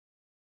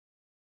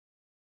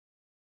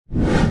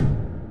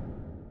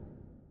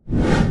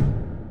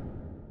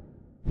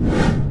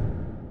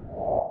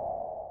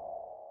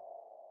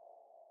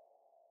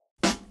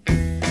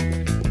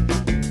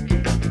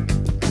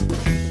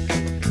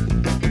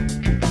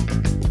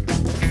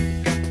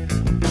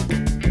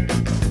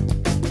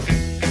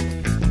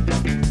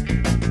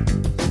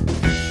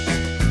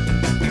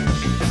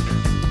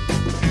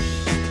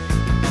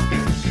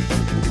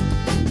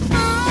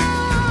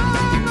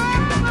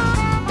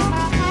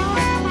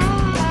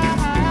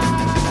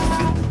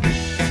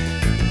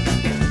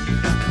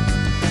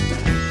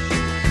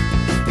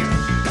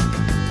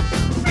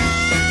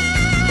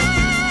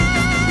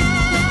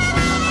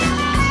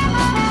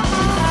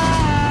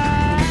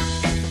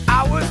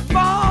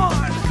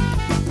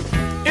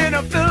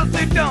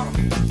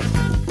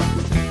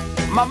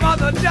My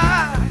mother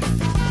died,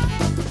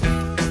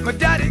 my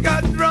daddy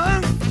got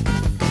drunk,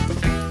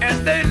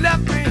 and they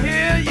left me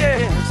here,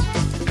 yes,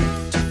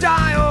 to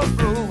die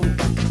of road.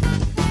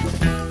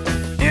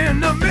 In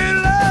the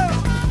middle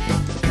of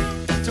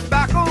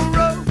Tobacco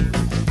Road,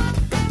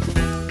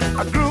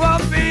 I grew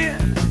up in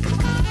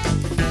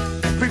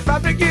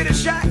prefabricated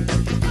shack.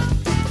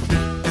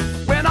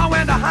 When I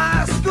went to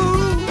high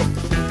school,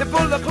 they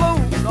pulled the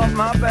clothes off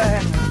my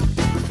back.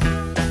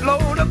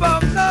 Load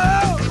above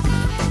love,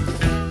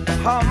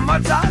 how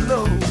much I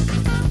love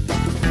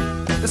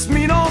this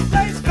mean old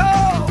place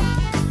called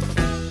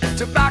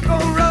Tobacco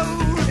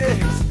Road,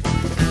 yes.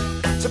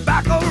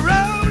 Tobacco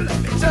Road, let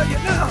me tell you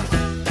now,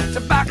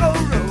 Tobacco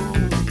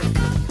Road.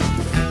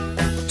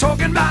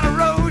 Talking about a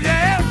road,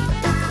 yeah.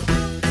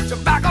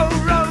 Tobacco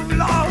Road,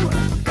 Lord.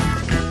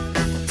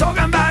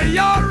 Talking about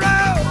your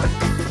road.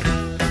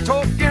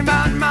 Talking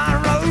about my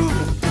road.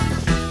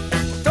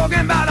 Talking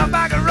about a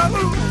back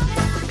road.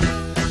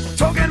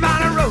 Talking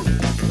about a road,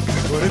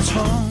 but it's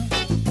home.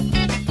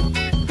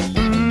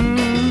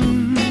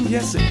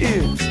 Yes, it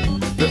is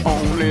the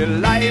only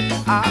life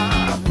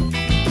I've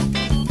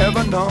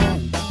ever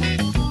known.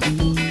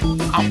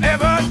 I've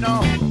ever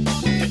known.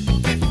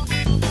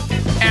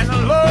 And the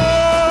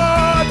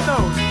Lord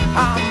knows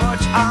how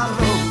much I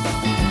love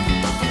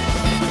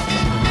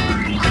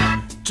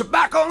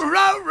Tobacco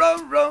Road,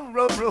 road, road,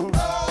 road, road.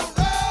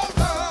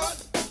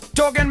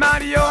 Talking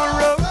about your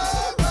road.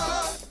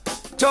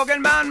 Talking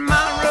about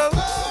my road.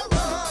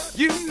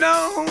 You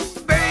know,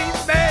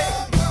 baby,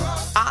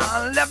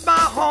 I left my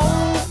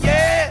home,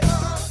 yeah,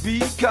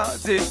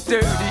 because it's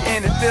dirty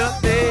and it's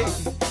filthy.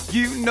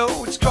 You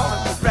know it's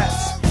crawling with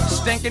rats,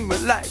 stinking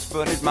with lice,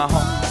 but it's my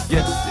home,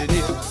 yes it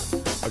is.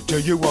 I'll tell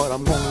you what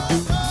I'm gonna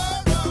do.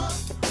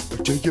 I'll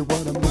tell you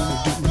what I'm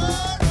gonna do.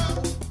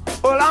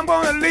 Well, I'm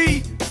gonna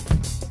leave,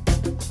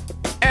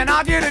 and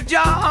I'll get a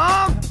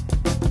job,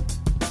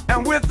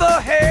 and with the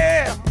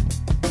help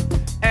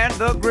and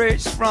the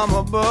grace from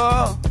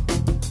above,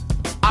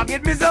 I'll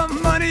get me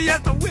some money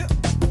at the whip.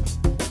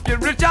 Get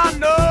rich, I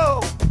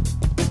know,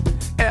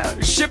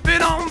 and ship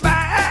it on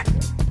back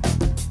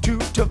to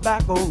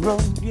Tobacco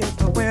Road. Yes,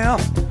 I will.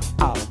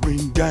 I'll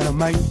bring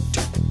dynamite,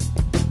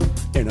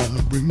 and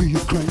I'll bring me a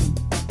crane,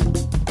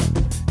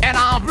 and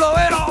I'll blow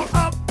it all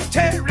up,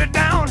 tear it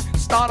down,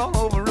 start all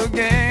over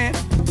again.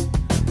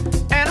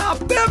 And I'll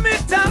build me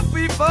town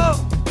people.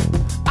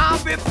 I'll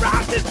be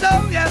practiced, so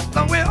yes,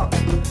 I will.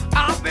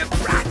 I'll be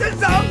practiced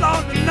so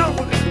long to know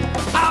it.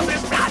 I'll be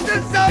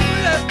practiced so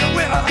yes, I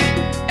will.